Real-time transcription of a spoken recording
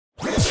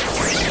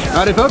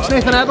Howdy folks,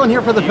 Nathan Adlin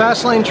here for the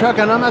Fast Lane Truck,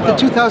 and I'm at the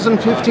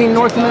 2015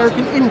 North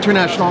American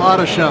International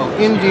Auto Show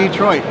in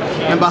Detroit.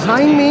 And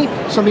behind me,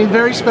 something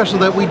very special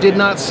that we did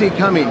not see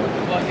coming.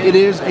 It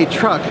is a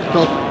truck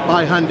built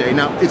by Hyundai.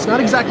 Now, it's not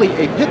exactly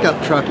a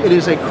pickup truck, it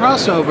is a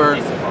crossover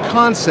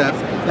concept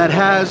that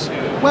has,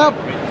 well,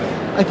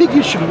 I think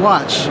you should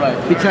watch,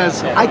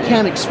 because I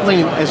can't explain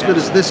it as good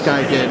as this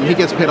guy did, and he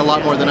gets paid a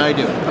lot more than I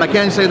do. But I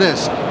can say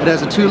this, it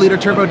has a 2-liter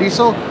turbo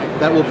diesel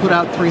that will put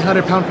out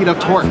 300 pound-feet of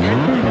torque.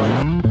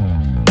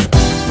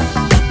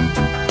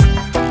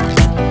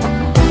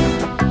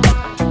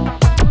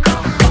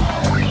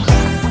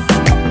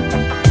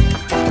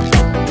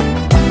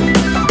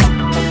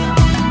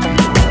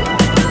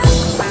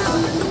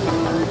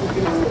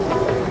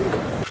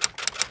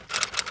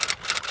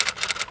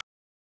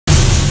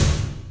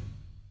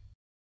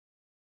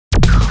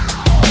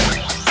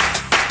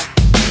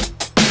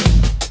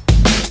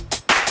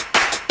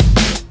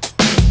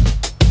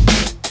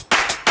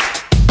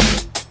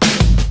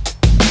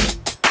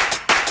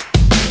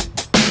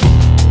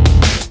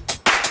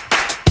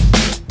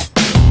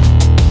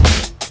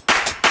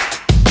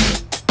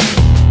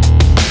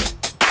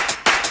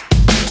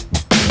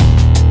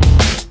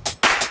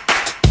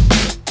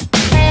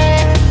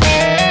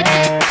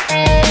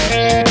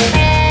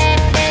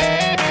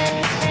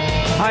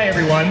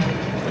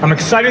 I'm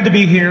excited to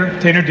be here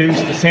to introduce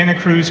the Santa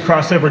Cruz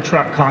crossover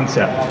truck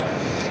concept.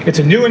 It's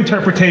a new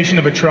interpretation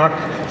of a truck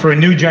for a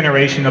new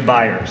generation of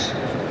buyers.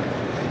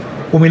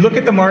 When we look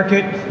at the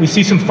market, we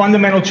see some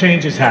fundamental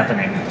changes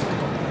happening.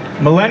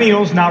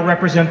 Millennials now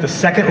represent the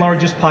second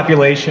largest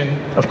population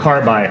of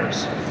car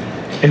buyers,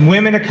 and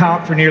women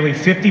account for nearly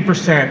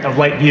 50% of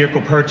light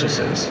vehicle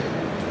purchases.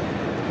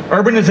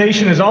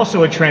 Urbanization is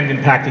also a trend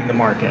impacting the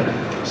market,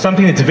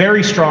 something that's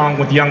very strong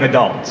with young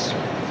adults,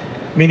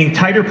 meaning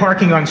tighter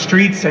parking on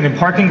streets and in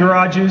parking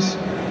garages,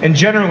 and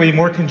generally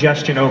more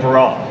congestion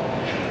overall.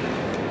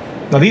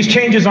 Now, these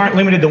changes aren't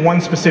limited to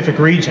one specific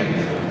region.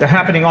 They're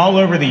happening all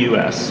over the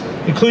US,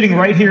 including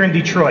right here in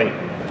Detroit,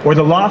 where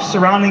the lofts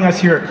surrounding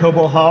us here at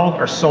Cobo Hall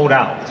are sold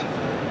out.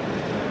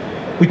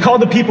 We call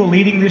the people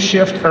leading this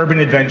shift urban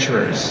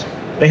adventurers.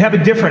 They have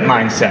a different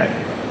mindset.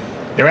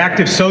 They're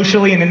active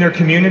socially and in their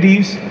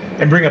communities,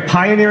 and bring a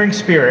pioneering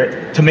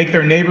spirit to make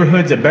their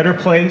neighborhoods a better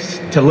place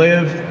to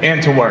live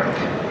and to work.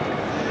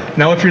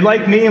 Now, if you're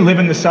like me and live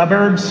in the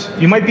suburbs,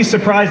 you might be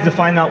surprised to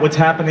find out what's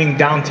happening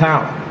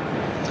downtown.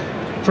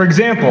 For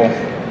example,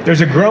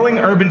 there's a growing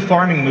urban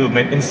farming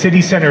movement in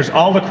city centers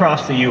all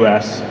across the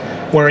US,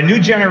 where a new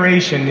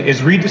generation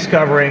is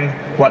rediscovering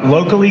what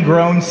locally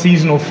grown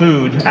seasonal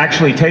food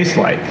actually tastes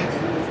like.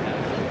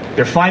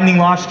 They're finding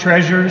lost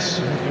treasures,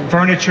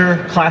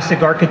 furniture,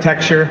 classic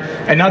architecture,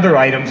 and other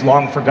items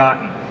long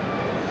forgotten.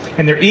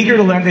 And they're eager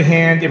to lend a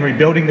hand in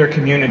rebuilding their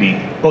community,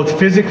 both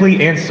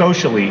physically and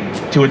socially,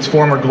 to its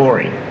former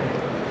glory.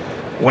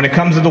 When it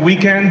comes to the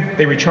weekend,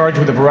 they recharge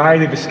with a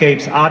variety of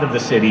escapes out of the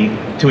city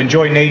to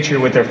enjoy nature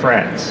with their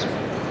friends.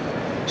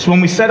 So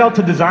when we set out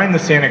to design the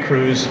Santa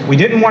Cruz, we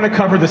didn't want to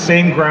cover the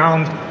same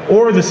ground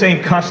or the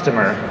same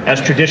customer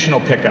as traditional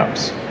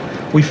pickups.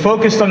 We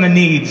focused on the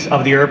needs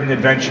of the urban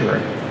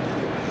adventurer.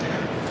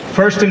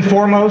 First and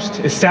foremost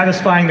is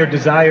satisfying their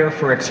desire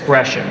for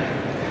expression.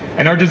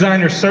 And our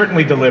designers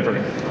certainly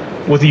delivered,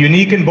 with a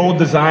unique and bold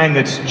design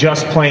that's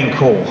just plain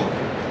cool.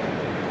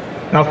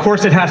 Now, of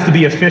course, it has to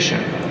be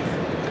efficient.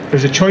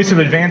 There's a choice of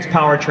advanced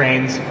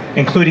powertrains,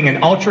 including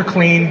an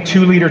ultra-clean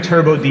 2-liter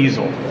turbo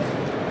diesel,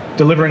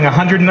 delivering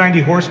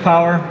 190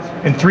 horsepower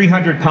and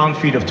 300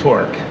 pound-feet of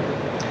torque,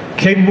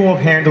 capable of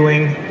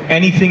handling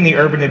anything the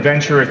urban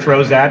adventurer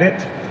throws at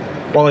it,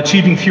 while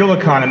achieving fuel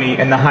economy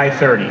in the high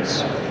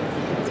 30s.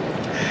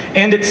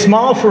 And it's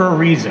small for a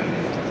reason.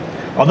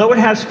 Although it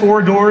has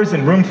 4 doors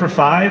and room for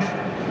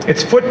 5,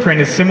 its footprint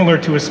is similar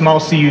to a small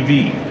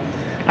CUV,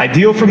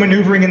 ideal for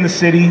maneuvering in the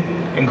city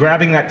and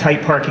grabbing that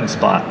tight parking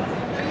spot.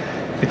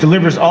 It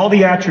delivers all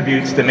the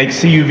attributes that make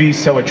CUVs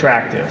so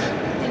attractive.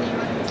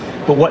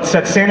 But what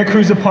sets Santa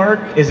Cruz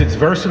apart is its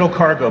versatile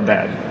cargo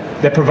bed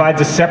that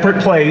provides a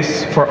separate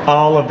place for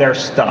all of their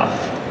stuff.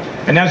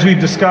 And as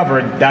we've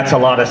discovered, that's a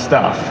lot of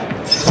stuff.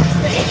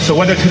 So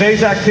whether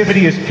today's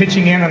activity is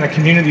pitching in on a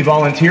community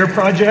volunteer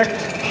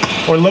project,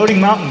 or loading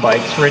mountain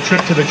bikes for a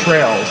trip to the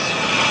trails,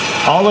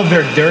 all of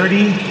their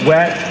dirty,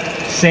 wet,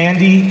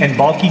 sandy, and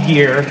bulky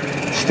gear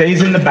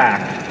stays in the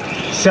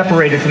back,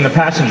 separated from the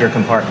passenger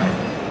compartment.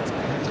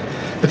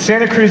 But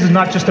Santa Cruz is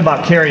not just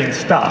about carrying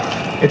stuff.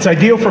 It's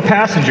ideal for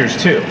passengers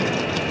too.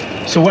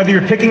 So whether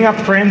you're picking up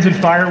friends and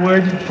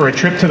firewood for a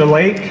trip to the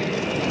lake,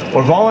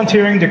 or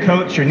volunteering to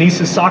coach your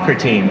niece's soccer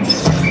team,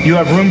 you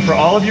have room for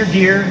all of your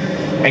gear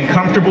and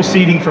comfortable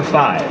seating for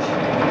 5.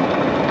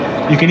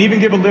 You can even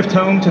give a lift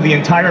home to the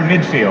entire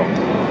midfield.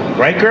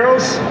 Right,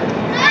 girls?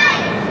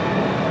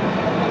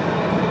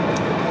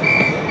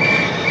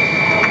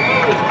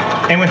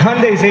 And with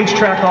Hyundai's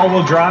H-Track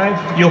all-wheel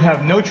drive, you'll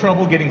have no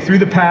trouble getting through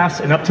the pass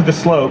and up to the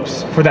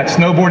slopes for that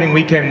snowboarding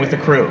weekend with the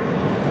crew.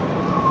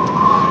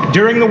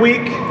 During the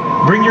week,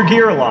 bring your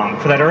gear along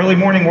for that early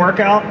morning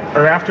workout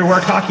or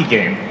after-work hockey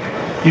game.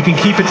 You can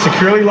keep it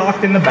securely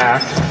locked in the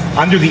back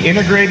under the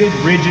integrated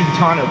rigid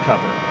tonneau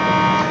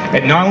cover.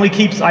 It not only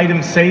keeps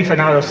items safe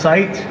and out of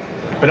sight,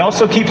 but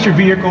also keeps your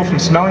vehicle from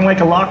smelling like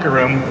a locker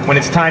room when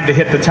it's time to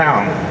hit the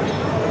town.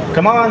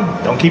 Come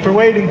on, don't keep her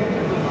waiting.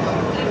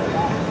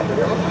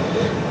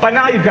 By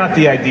now you've got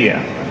the idea.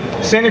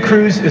 Santa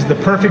Cruz is the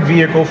perfect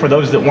vehicle for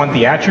those that want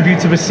the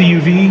attributes of a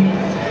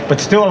CUV, but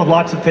still have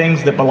lots of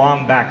things that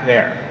belong back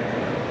there.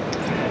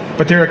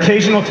 But there are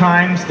occasional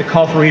times that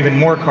call for even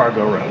more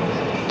cargo room.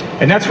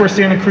 And that's where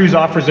Santa Cruz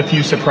offers a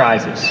few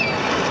surprises.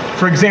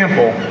 For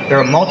example, there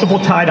are multiple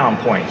tie-down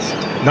points,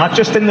 not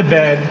just in the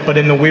bed, but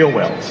in the wheel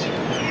wells.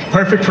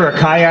 Perfect for a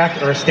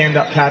kayak or a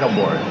stand-up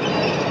paddleboard.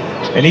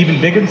 An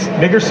even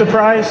bigger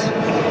surprise,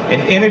 an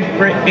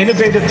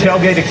innovative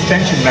tailgate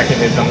extension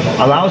mechanism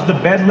allows the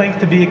bed length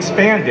to be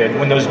expanded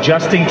when those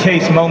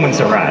just-in-case moments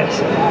arise,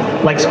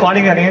 like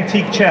spotting that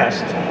antique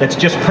chest that's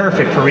just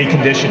perfect for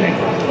reconditioning.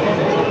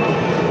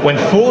 When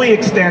fully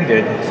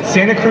extended,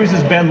 Santa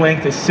Cruz's bed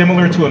length is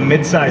similar to a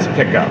mid-size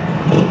pickup,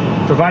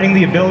 providing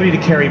the ability to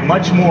carry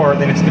much more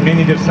than its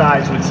diminutive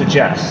size would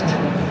suggest,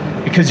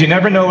 because you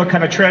never know what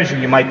kind of treasure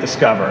you might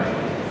discover.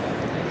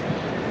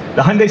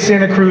 The Hyundai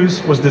Santa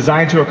Cruz was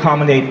designed to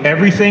accommodate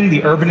everything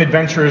the urban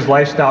adventurer's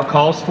lifestyle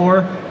calls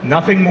for,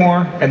 nothing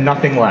more and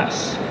nothing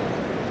less.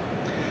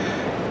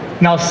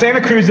 Now,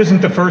 Santa Cruz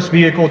isn't the first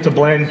vehicle to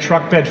blend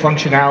truck bed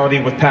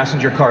functionality with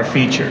passenger car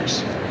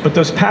features. But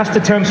those past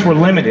attempts were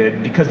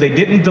limited because they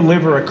didn't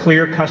deliver a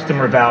clear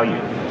customer value.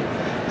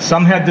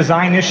 Some had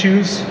design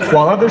issues,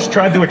 while others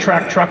tried to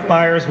attract truck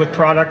buyers with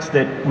products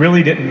that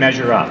really didn't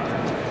measure up.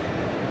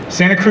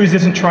 Santa Cruz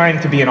isn't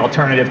trying to be an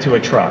alternative to a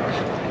truck,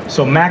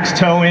 so max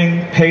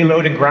towing,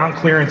 payload, and ground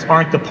clearance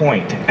aren't the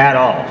point at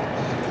all.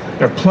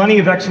 There are plenty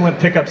of excellent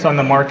pickups on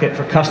the market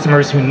for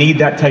customers who need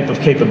that type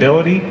of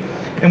capability,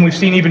 and we've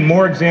seen even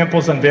more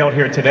examples unveiled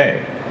here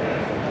today.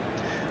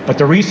 But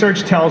the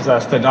research tells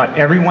us that not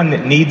everyone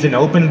that needs an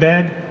open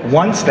bed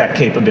wants that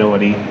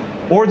capability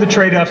or the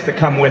trade-offs that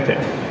come with it.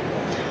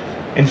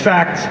 In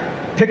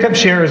fact, pickup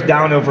share is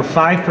down over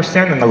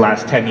 5% in the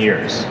last 10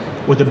 years,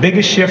 with the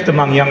biggest shift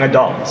among young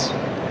adults.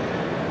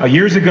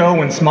 Years ago,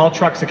 when small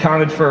trucks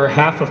accounted for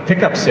half of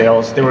pickup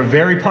sales, they were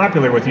very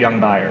popular with young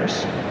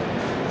buyers.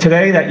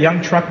 Today, that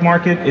young truck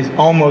market is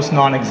almost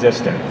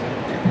non-existent.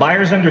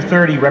 Buyers under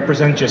 30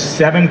 represent just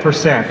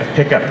 7% of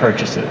pickup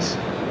purchases.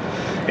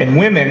 And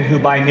women, who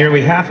buy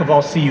nearly half of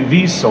all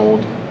CUVs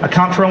sold,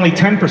 account for only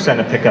 10%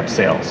 of pickup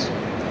sales.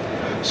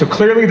 So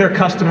clearly there are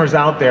customers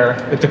out there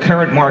that the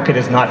current market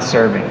is not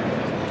serving.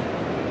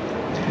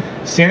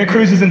 Santa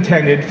Cruz is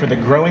intended for the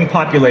growing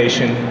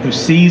population who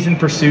sees and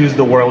pursues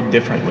the world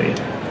differently.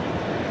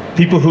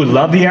 People who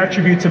love the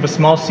attributes of a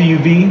small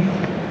CUV,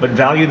 but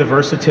value the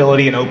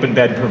versatility an open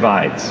bed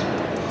provides.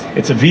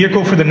 It's a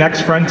vehicle for the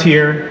next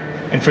frontier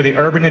and for the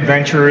urban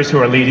adventurers who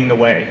are leading the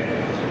way.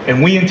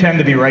 And we intend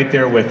to be right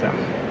there with them.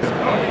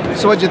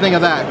 So what'd you think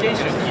of that?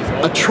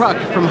 A truck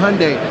from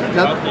Hyundai.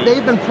 Now,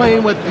 they've been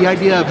playing with the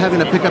idea of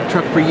having a pickup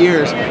truck for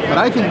years, but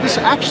I think this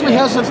actually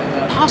has a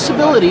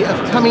possibility of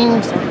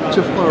coming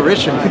to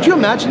fruition. Could you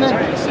imagine it?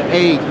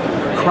 A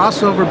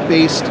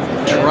crossover-based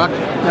truck.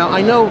 Now,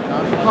 I know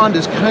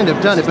Honda's kind of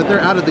done it, but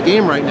they're out of the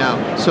game right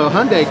now. So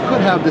Hyundai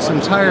could have this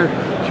entire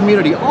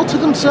community all to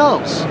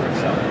themselves.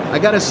 I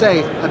gotta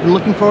say, I've been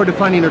looking forward to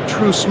finding a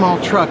true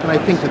small truck, and I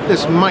think that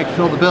this might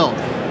fill the bill.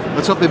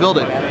 Let's hope they build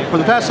it. For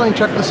the Fastlane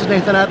Truck, this is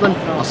Nathan Adlin.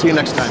 I'll see you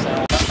next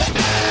time.